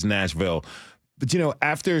This Is Nashville. But,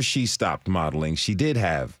 after she stopped modeling, she did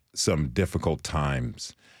have some difficult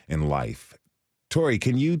times in life. Tori,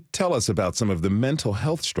 can you tell us about some of the mental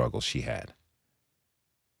health struggles she had?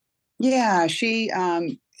 Yeah, she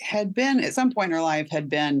had been, at some point in her life,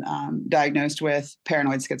 diagnosed with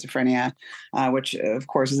paranoid schizophrenia, which, of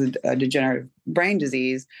course, is a degenerative brain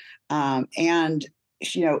disease. And,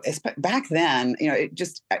 back then,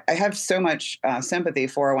 I have so much sympathy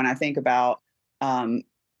for her when I think about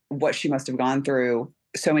what she must have gone through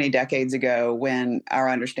so many decades ago when our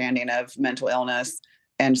understanding of mental illness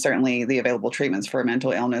and certainly the available treatments for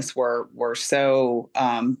mental illness were so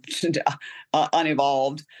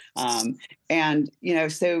unevolved.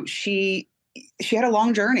 So she had a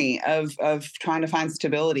long journey of trying to find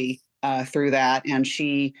stability through that. And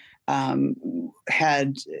she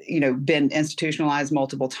had, been institutionalized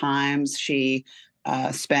multiple times. She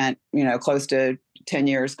spent, close to 10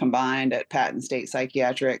 years combined at Patton State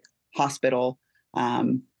Psychiatric Hospital.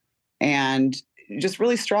 And just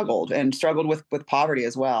really struggled with poverty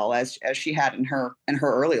as well as she had in her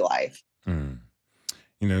early life.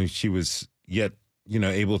 She was yet,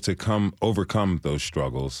 able to overcome those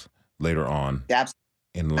struggles later on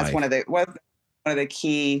in life. That's one of the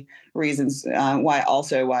key reasons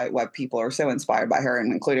why people are so inspired by her,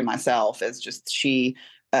 and including myself, is just she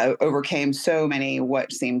overcame so many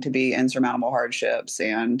what seemed to be insurmountable hardships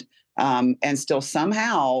and still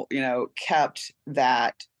somehow, kept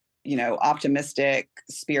that optimistic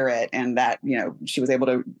spirit, and that, she was able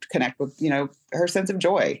to connect with, her sense of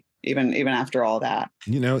joy, even after all that.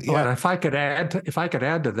 Well, and if I could add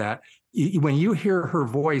to that, when you hear her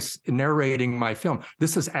voice narrating my film,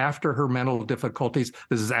 this is after her mental difficulties.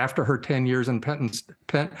 This is after her 10 years in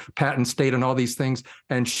Patton State and all these things.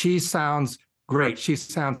 And she sounds great. She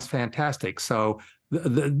sounds fantastic. So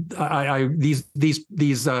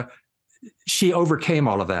she overcame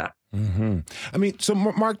all of that. Mm-hmm. I mean, so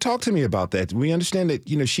Mark, talk to me about that. We understand that,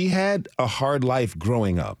 she had a hard life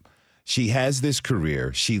growing up. She has this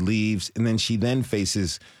career, she leaves, and then she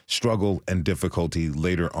faces struggle and difficulty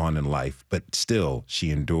later on in life, but still she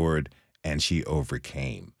endured and she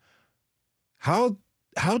overcame. How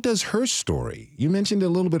does her story, you mentioned it a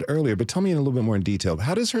little bit earlier, but tell me in a little bit more in detail,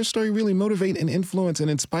 how does her story really motivate and influence and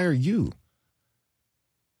inspire you?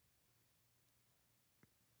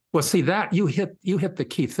 Well, see that you hit the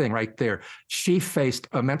key thing right there. She faced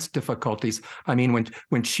immense difficulties. I mean,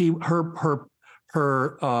 when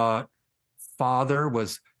her father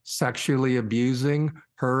was sexually abusing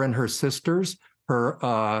her and her sisters.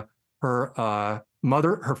 Her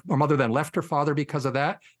mother then left her father because of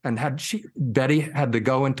that, and Betty had to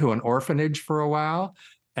go into an orphanage for a while,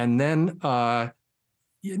 and then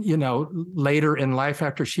later in life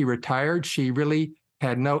after she retired, she really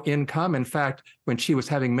had no income. In fact, when she was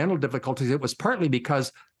having mental difficulties, it was partly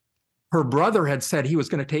because her brother had said he was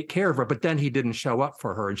going to take care of her, but then he didn't show up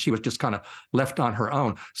for her, and she was just kind of left on her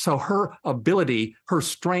own. So her ability, her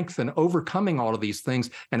strength in overcoming all of these things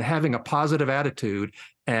and having a positive attitude,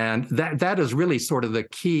 and that is really sort of the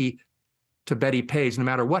key to Bettie Page. No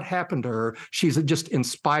matter what happened to her, she's just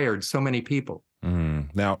inspired so many people.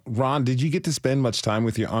 Now, Ron, did you get to spend much time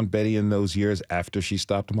with your Aunt Betty in those years after she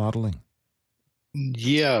stopped modeling?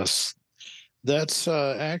 Yes, that's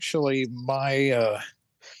actually my.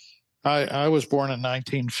 I was born in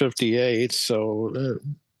 1958, so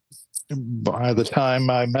by the time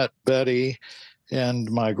I met Betty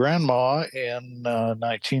and my grandma in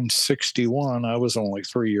 1961, I was only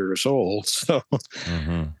 3 years old. So,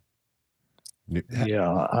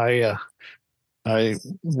 yeah,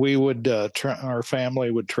 we would our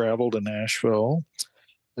family would travel to Nashville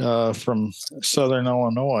from Southern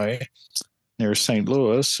Illinois, near St.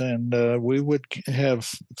 Louis, and we would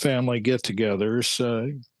have family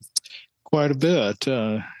get-togethers quite a bit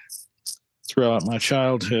throughout my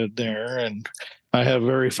childhood there. And I have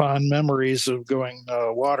very fond memories of going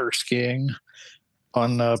water skiing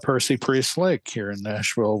on Percy Priest Lake here in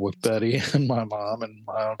Nashville with Betty and my mom and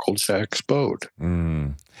my Uncle Jack's boat.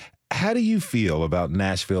 How do you feel about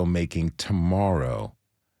Nashville making tomorrow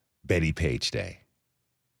Bettie Page Day?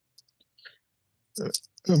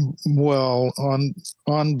 Well,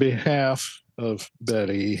 on behalf of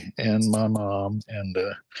Betty and my mom and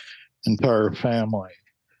the entire family,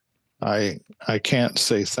 I can't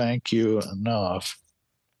say thank you enough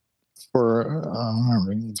for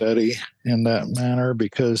honoring Betty in that manner,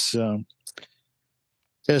 because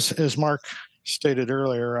as Mark stated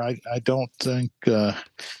earlier, I don't think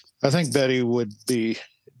I think Betty would be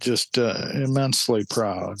just immensely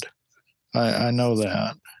proud. I know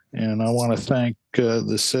that. And I want to thank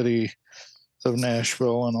the city of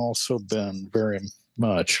Nashville and also Ben very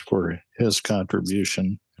much for his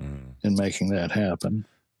contribution in making that happen.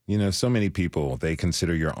 You know, so many people, they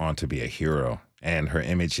consider your aunt to be a hero, and her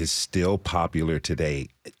image is still popular today.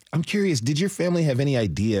 I'm curious, did your family have any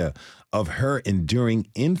idea of her enduring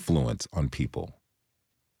influence on people?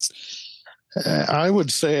 I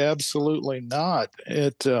would say absolutely not.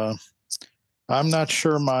 I'm not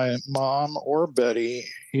sure my mom or Betty,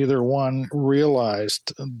 either one,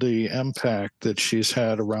 realized the impact that she's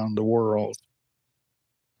had around the world.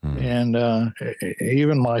 And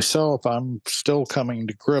even myself, I'm still coming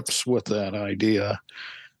to grips with that idea.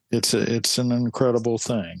 It's an incredible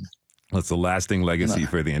thing. It's a lasting legacy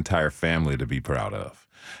for the entire family to be proud of.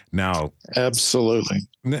 Now, absolutely.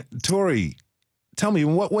 Tori, tell me,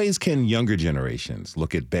 in what ways can younger generations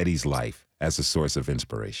look at Betty's life as a source of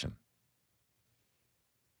inspiration?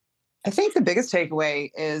 I think the biggest takeaway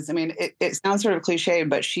is, I mean, it sounds sort of cliche,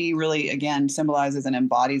 but she really, again, symbolizes and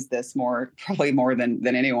embodies this probably more than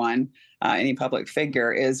anyone, any public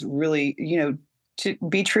figure, is really, to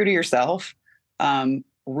be true to yourself,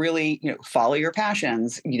 really, follow your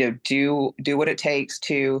passions, do what it takes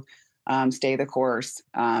to stay the course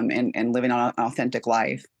and living an authentic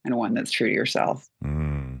life and one that's true to yourself.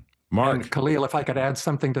 Mark. And Khalil, if I could add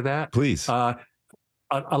something to that. Please. A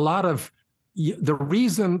lot of the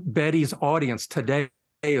reason Betty's audience today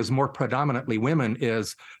is more predominantly women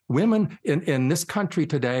is women in this country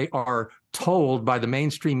today are told by the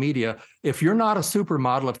mainstream media, if you're not a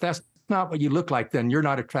supermodel, if that's not what you look like, then you're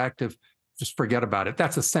not attractive. Just forget about it.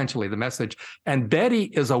 That's essentially the message. And Betty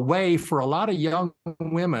is a way for a lot of young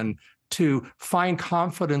women to find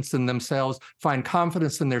confidence in themselves, find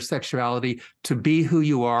confidence in their sexuality, to be who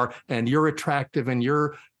you are, and you're attractive, and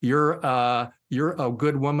you're a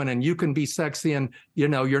good woman, and you can be sexy, and you're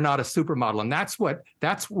not a supermodel. And that's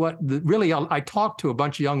what really I talked to a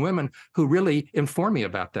bunch of young women who really informed me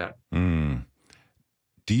about that.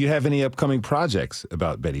 Do you have any upcoming projects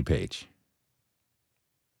about Bettie Page?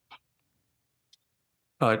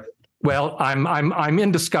 Well, I'm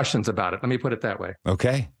in discussions about it. Let me put it that way.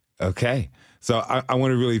 Okay. So I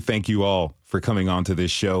want to really thank you all for coming on to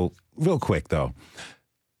this show. Real quick, though.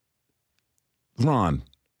 Ron,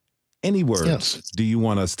 any words do you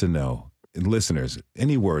want us to know, listeners,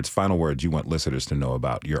 any words, final words you want listeners to know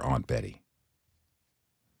about your Aunt Bettie?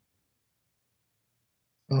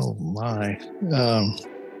 Oh, my.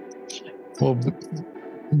 Well,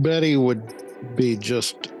 Betty would be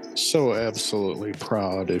just so absolutely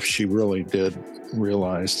proud if she really did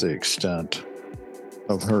realize the extent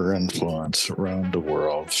of her influence around the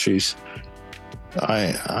world.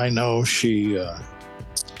 I know she,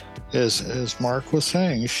 as Mark was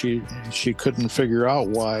saying, she couldn't figure out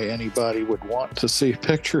why anybody would want to see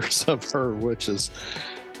pictures of her, which is,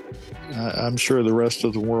 I'm sure the rest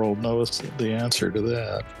of the world knows the answer to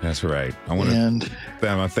that. That's right. I want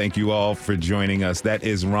to thank you all for joining us. That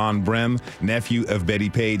is Ron Brem, nephew of Bettie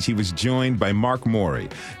Page. He was joined by Mark Morey,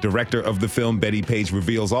 director of the film Bettie Page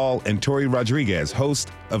Reveals All, and Tori Rodriguez,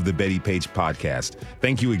 host of the Bettie Page podcast.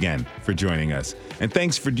 Thank you again for joining us. And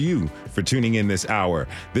thanks for you for tuning in this hour.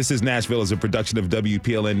 This is Nashville is a production of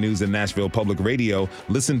WPLN News and Nashville Public Radio.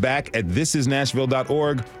 Listen back at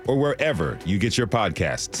thisisnashville.org or wherever you get your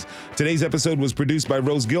podcasts. Today's episode was produced by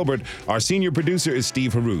Rose Gilbert. Our senior producer is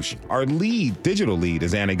Steve Harouche. Our digital lead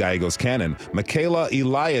is Anna Gallegos Cannon. Michaela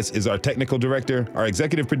Elias is our technical director. Our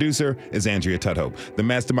executive producer is Andrea Tudhope. The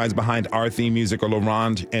masterminds behind our theme music are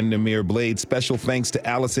Laurent and Namir Blade. Special thanks to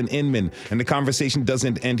Allison Inman. And the conversation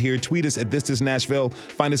doesn't end here. Tweet us at This Is Nashville.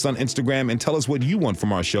 Find us on Instagram and tell us what you want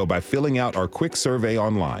from our show by filling out our quick survey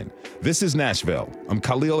online. This is Nashville. I'm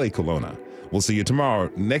Khalil A. Colonna. We'll see you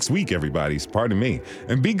tomorrow, next week, everybody. Pardon me.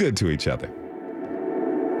 And be good to each other.